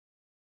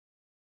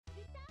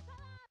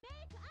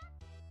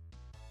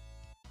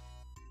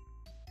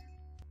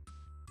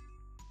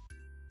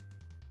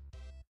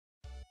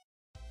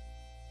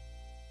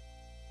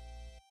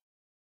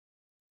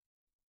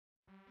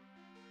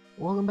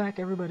Welcome back,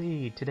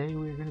 everybody! Today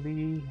we're going to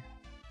be...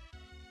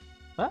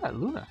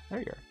 Luna! There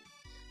you are.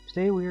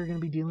 Today we are going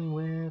to be dealing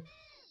with...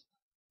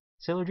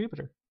 Sailor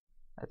Jupiter,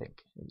 I think.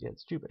 Yeah,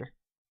 it's Jupiter.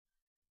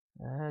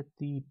 At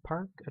the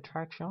park,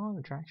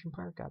 attraction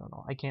park? I don't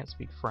know. I can't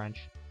speak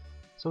French.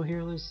 So here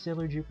is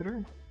Sailor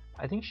Jupiter.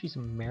 I think she's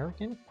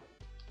American,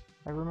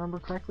 if I remember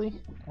correctly.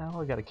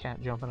 Oh, I got a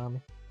cat jumping on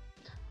me.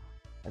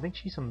 I think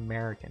she's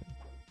American,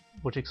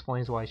 which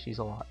explains why she's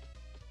a lot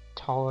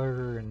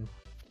taller and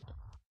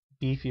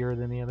beefier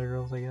than the other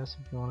girls, I guess,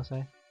 if you want to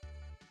say.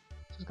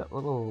 She's got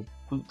little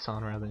boots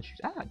on rather than shoes.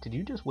 Ah, did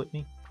you just whip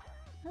me?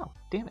 Oh,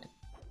 damn it.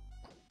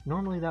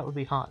 Normally that would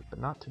be hot, but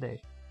not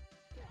today.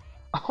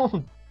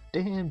 Oh,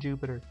 damn,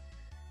 Jupiter.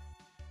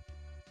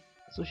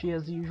 So she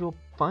has the usual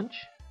punch.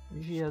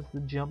 She has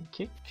the jump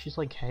kick. She's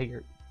like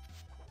Haggard.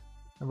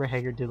 Remember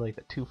Haggard did like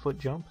the 2-foot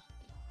jump?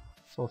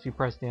 So if you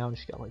press down,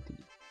 she got like the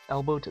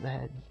elbow to the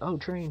head. Oh,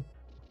 train.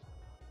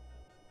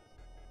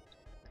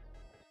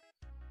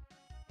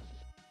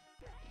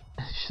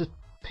 She just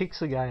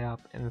picks a guy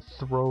up and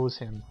throws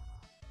him.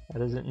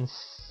 That is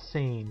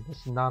insane. This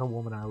is not a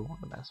woman I would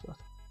want to mess with.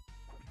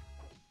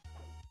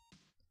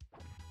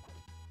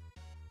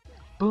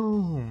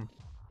 Boom!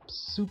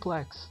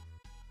 Suplex.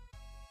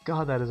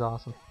 God, that is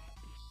awesome.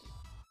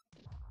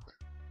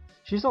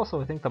 She's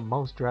also, I think, the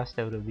most dressed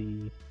out of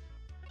the...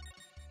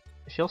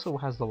 She also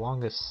has the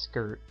longest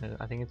skirt.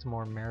 I think it's a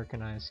more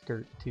Americanized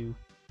skirt, too.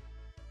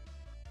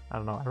 I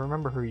don't know. I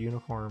remember her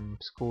uniform,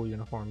 school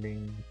uniform,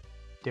 being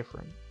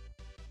different.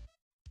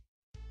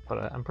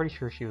 But I'm pretty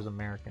sure she was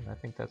American. I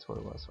think that's what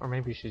it was. Or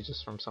maybe she's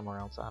just from somewhere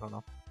else. I don't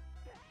know.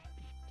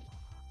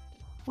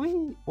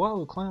 Whee!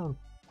 Whoa, clown!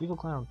 Evil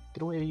clown!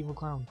 Get away, evil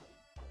clown!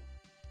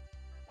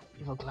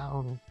 Evil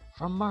clown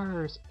from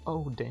Mars!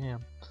 Oh,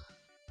 damn.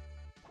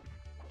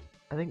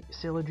 I think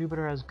Sailor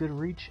Jupiter has good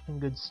reach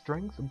and good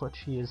strength, but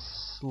she is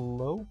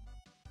slow.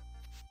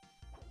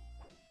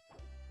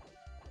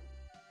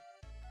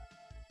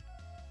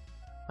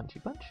 Punchy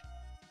punch?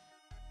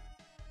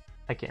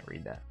 I can't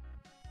read that.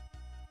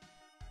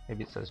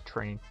 Maybe it says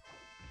train.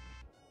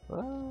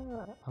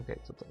 Okay,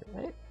 it's up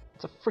there. Hey,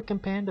 it's a freaking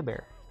panda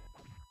bear.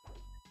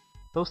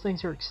 Those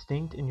things are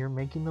extinct and you're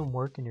making them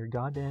work in your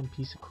goddamn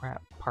piece of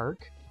crap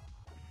park?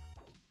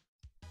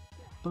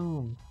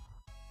 Boom.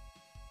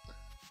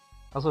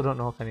 I also don't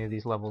know if any of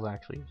these levels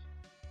actually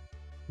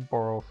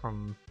borrow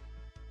from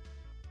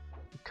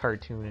the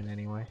cartoon in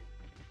any way.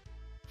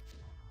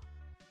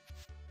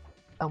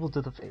 Elbow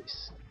to the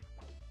face.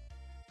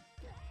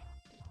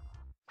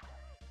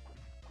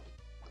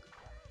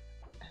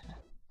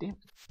 Damn it.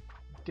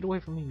 Get away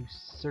from me, you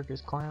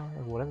circus clown,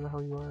 or whatever the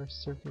hell you are,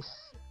 circus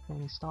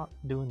thing. Stop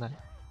doing that.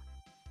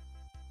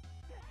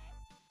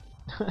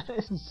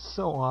 This is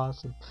so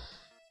awesome.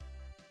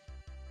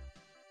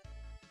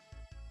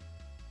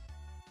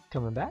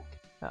 Coming back?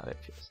 Oh, there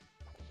she is.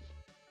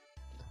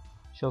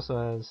 She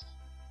also has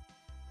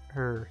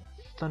her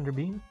thunder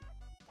beam.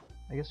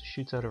 I guess it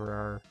shoots out of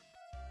her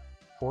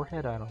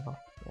forehead, I don't know.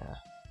 Yeah.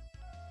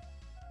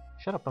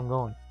 Shut up, I'm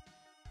going.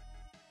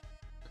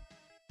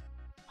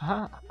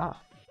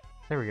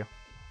 There we go.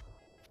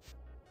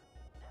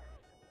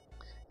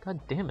 God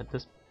damn it,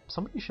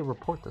 somebody should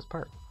report this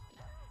part.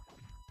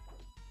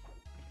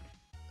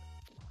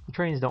 The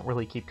trains don't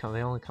really keep coming,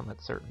 they only come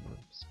at certain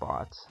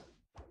spots.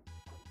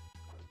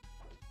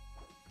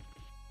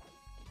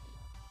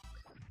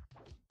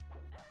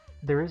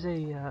 There is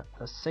a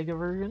Sega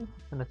version,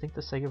 and I think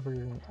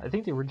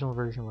the original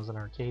version was an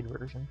arcade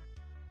version.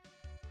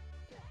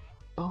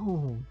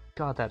 Boom!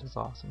 God, that is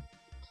awesome.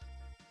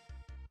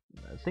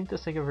 I think the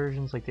Sega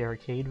version's like the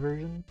arcade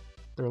version.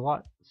 They're a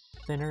lot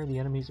thinner, the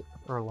enemies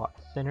are a lot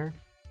thinner.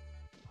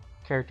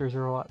 Characters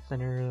are a lot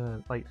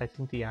thinner, like I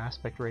think the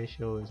aspect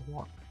ratio is a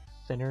lot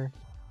thinner.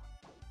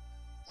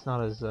 It's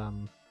not as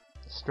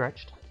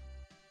stretched.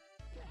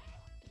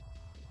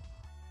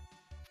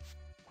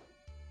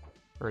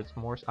 Or it's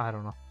more, I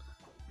don't know.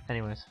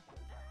 Anyways.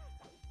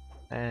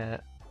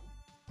 But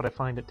I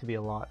find it to be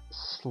a lot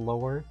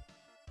slower.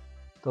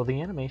 Though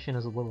the animation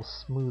is a little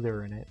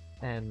smoother in it,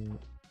 and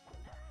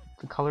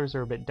the colors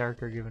are a bit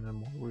darker, giving a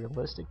more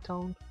realistic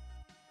tone.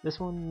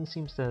 This one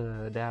seems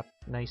to adapt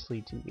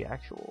nicely to the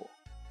actual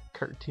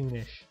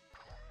cartoonish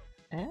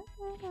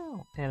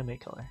anime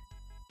color.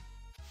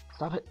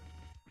 Stop it!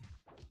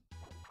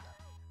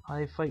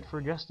 I fight for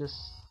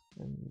justice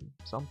and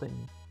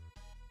something.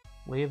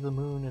 Wave the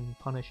moon and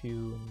punish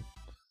you,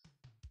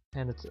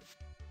 and it's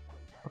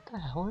what the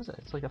hell is it?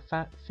 It's like a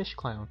fat fish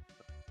clown.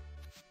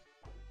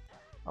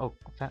 Oh,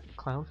 fat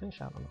clownfish?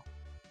 I don't know.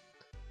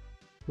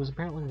 Who's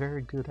apparently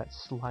very good at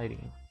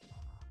sliding.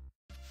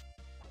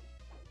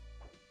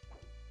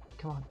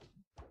 Come on.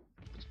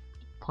 Just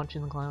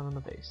punching the clown in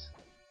the face.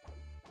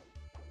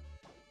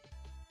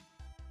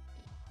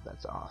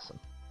 That's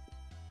awesome.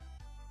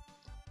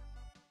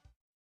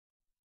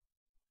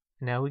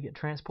 Now we get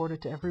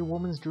transported to every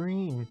woman's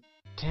dream.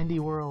 Candy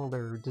World,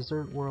 or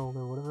Dessert World,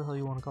 or whatever the hell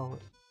you want to call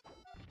it.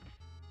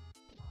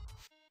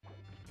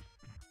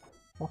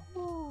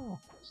 Oh,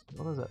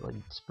 what is that, like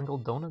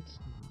sprinkled donuts?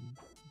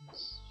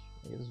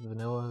 I guess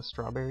vanilla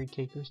strawberry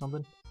cake or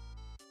something.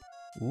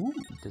 Ooh,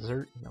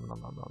 dessert. Nom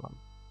nom nom nom nom.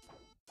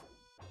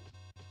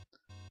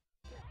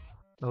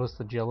 Notice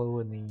the jello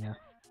and the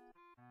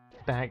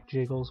back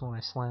jiggles when I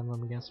slam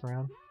them against the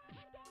ground.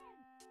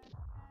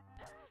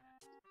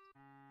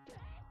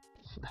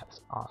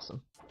 That's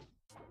awesome.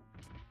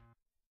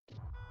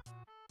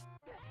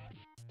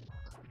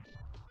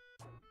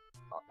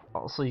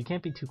 Also, you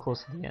can't be too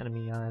close to the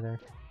enemy either.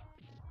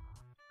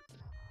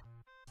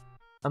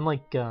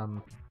 Unlike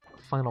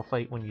Final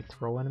Fight, when you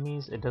throw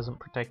enemies, it doesn't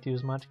protect you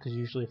as much, because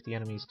usually if the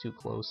enemy's too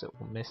close, it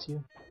will miss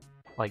you.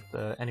 Like,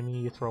 the enemy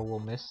you throw will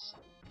miss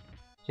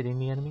hitting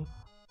the enemy.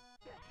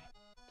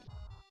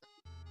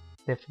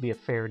 They have to be a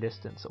fair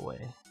distance away.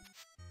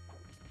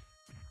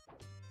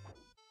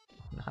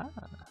 Aha.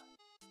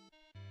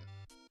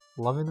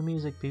 Loving the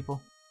music,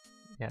 people.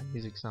 Yeah,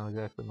 music's not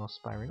exactly the most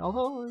inspiring.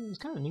 Although, it was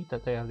kind of neat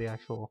that they have the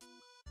actual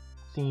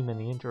theme in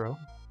the intro.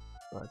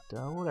 But,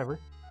 whatever.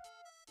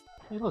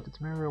 Hey look,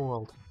 it's Mario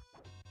World.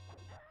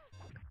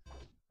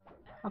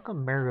 How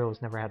come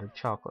Mario's never had a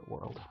chocolate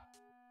world?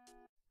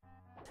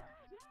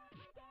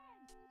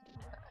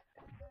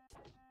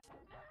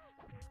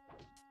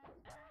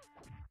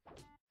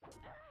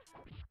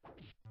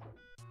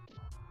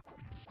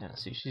 Yeah,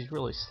 see, she's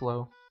really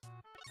slow.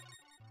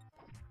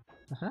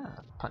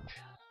 Aha, punch.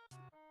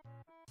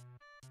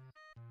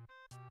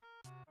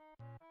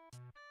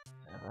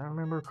 If I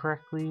remember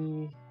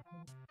correctly,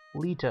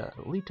 Lita.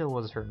 Lita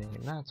was her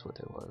name, that's what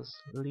it was.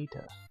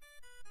 Lita.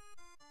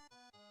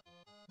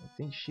 I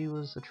think she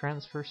was a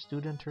transfer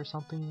student or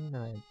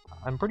something.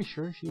 I'm pretty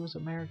sure she was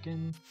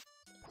American.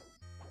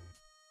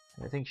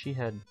 I think she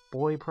had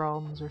boy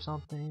problems or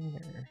something,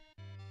 or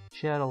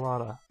she had a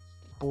lot of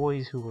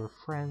boys who were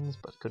friends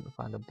but couldn't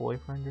find a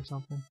boyfriend or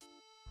something.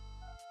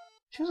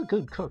 She was a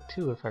good cook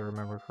too, if I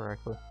remember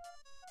correctly.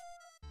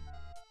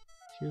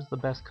 She was the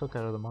best cook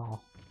out of them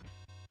all.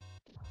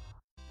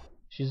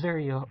 She's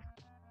very, you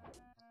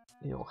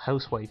know,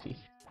 housewifey.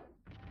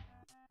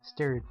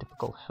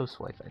 Stereotypical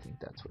housewife, I think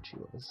that's what she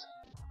was.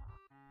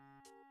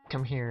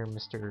 Come here,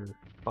 Mr.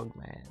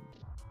 Bugman.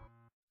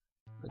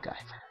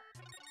 MacGyver.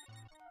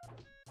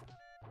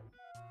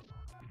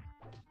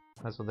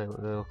 That's what they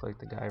look like,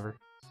 the Guyver.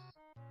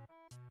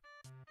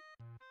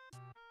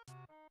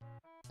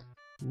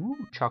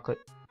 Ooh, chocolate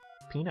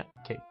peanut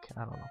cake.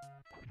 I don't know.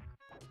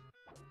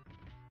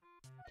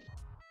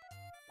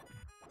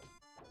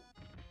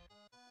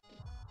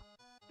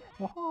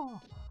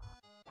 Whoa.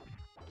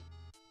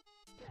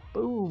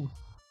 Boom!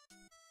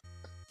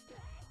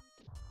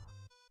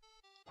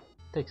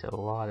 Takes a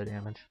lot of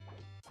damage.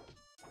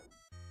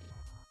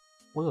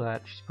 Look at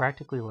that, she's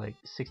practically like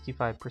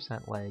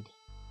 65% lag.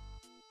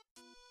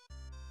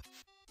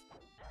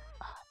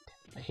 Ah,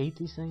 damn, I hate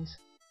these things.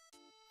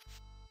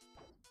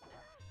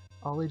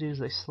 All they do is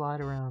they slide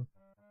around.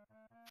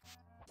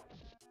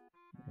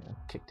 Yeah,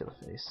 kick to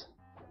the face.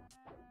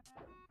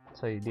 That's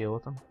how you deal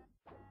with them.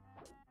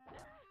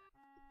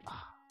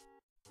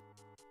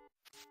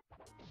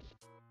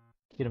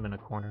 Get him in a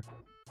corner.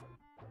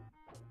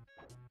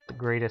 The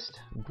greatest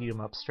beat 'em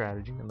up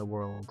strategy in the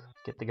world.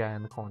 Get the guy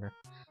in the corner.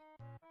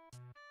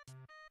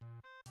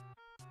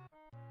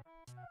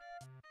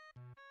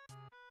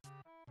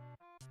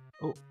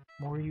 Oh,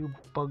 more of you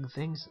bug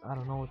things. I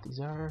don't know what these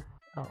are.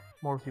 Oh,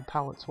 more of you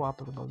palette swap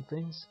of the bug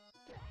things.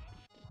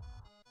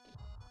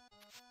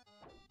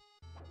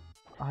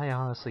 I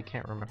honestly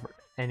can't remember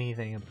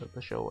anything about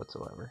the show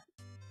whatsoever.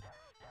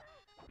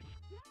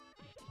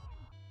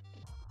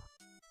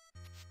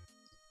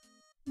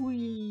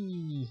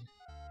 Whee!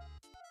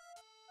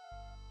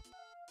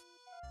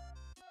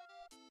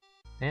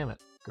 Damn it,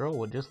 girl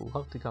would just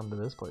love to come to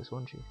this place,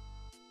 wouldn't she?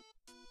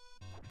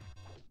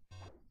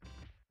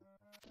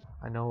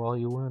 I know all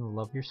you women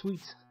love your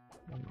sweets.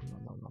 No, no, no,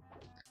 no, no.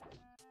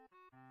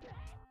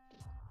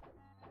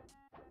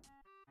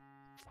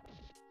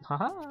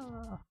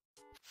 Haha!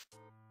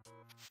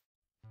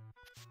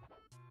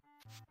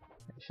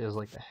 She has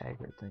like the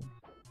haggard thing.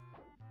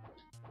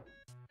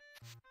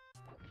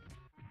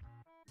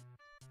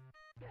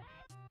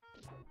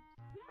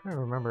 I don't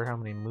remember how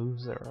many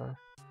moves there are.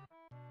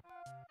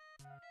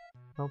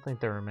 I don't think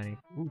there are many.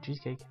 Ooh,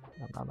 cheesecake.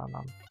 Nom nom nom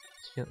nom.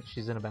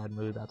 She's in a bad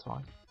mood, that's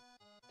why.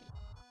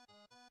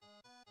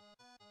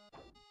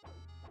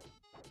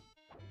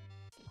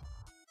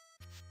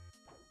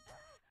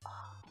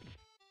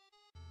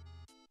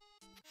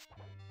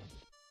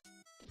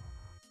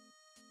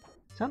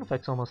 Sound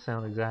effects almost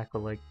sound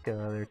exactly like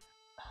they're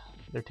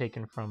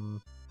taken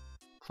from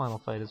Final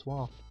Fight as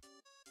well.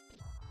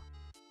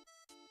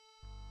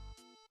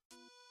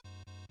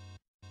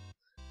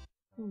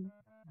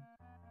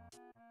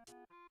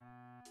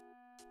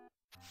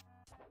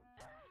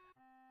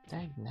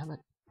 Dang nabbit.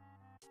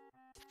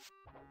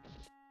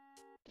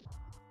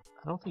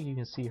 I don't think you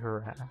can see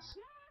her ass.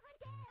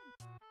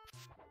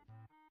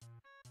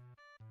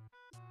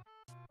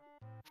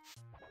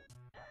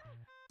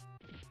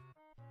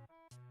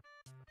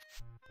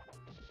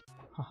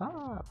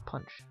 Haha!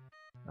 Punch.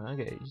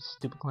 Okay, you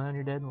stupid clown,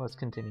 you're dead. Let's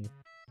continue.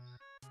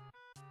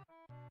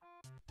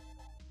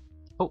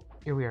 Oh,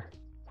 here we are.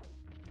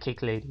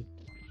 Cake Lady.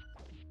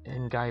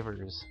 And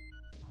Guyvers.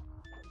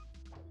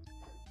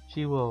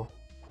 She will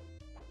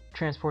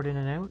transport in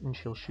and out, and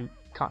she'll shoot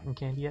cotton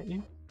candy at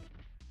you.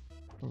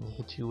 And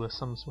hit you with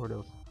some sort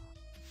of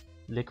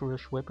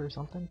licorice whip or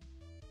something.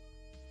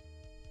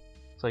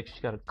 It's like she's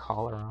got a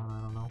collar on,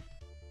 I don't know.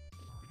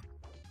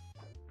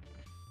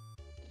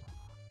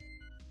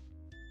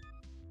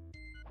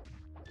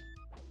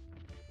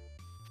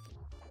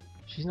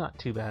 She's not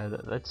too bad.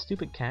 That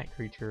stupid cat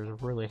creature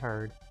is really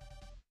hard.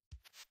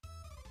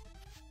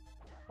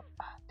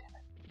 Ah, damn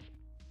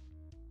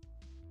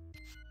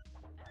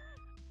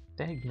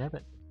it.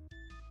 Dagnabbit.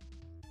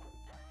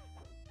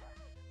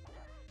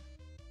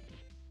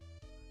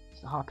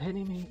 Stop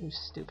hitting me, you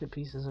stupid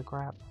pieces of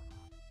crap.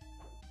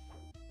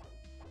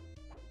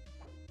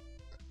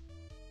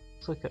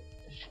 Looks like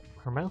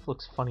her mouth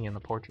looks funny in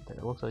the portrait there.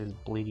 It looks like it's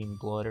bleeding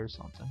blood or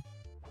something.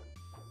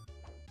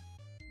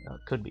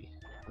 It could be.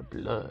 The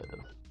blood of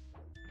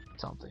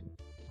something.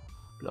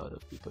 Blood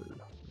of people.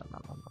 No, no,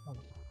 no,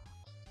 no.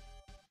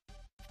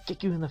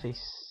 Kick you in the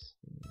face.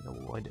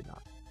 No, I did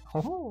not.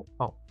 Oh,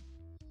 oh.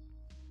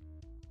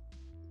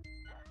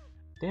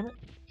 Damn it.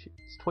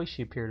 It's twice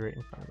she appeared right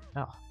in front of me.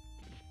 Oh.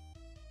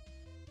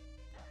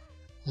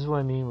 This is what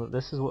I mean.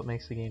 This is what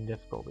makes the game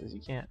difficult, is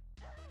you can't.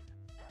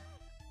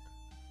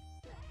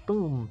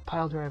 Boom!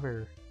 Pile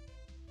driver!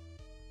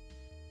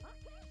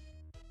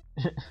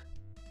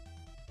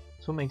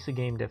 That's what makes the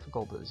game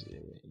difficult, is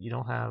you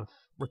don't have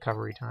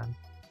recovery time.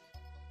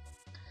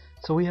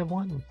 So we have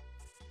won.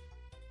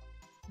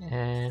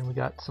 And we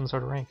got some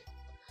sort of rank.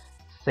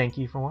 Thank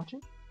you for watching,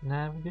 and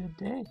have a good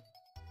day.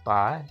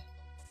 Bye.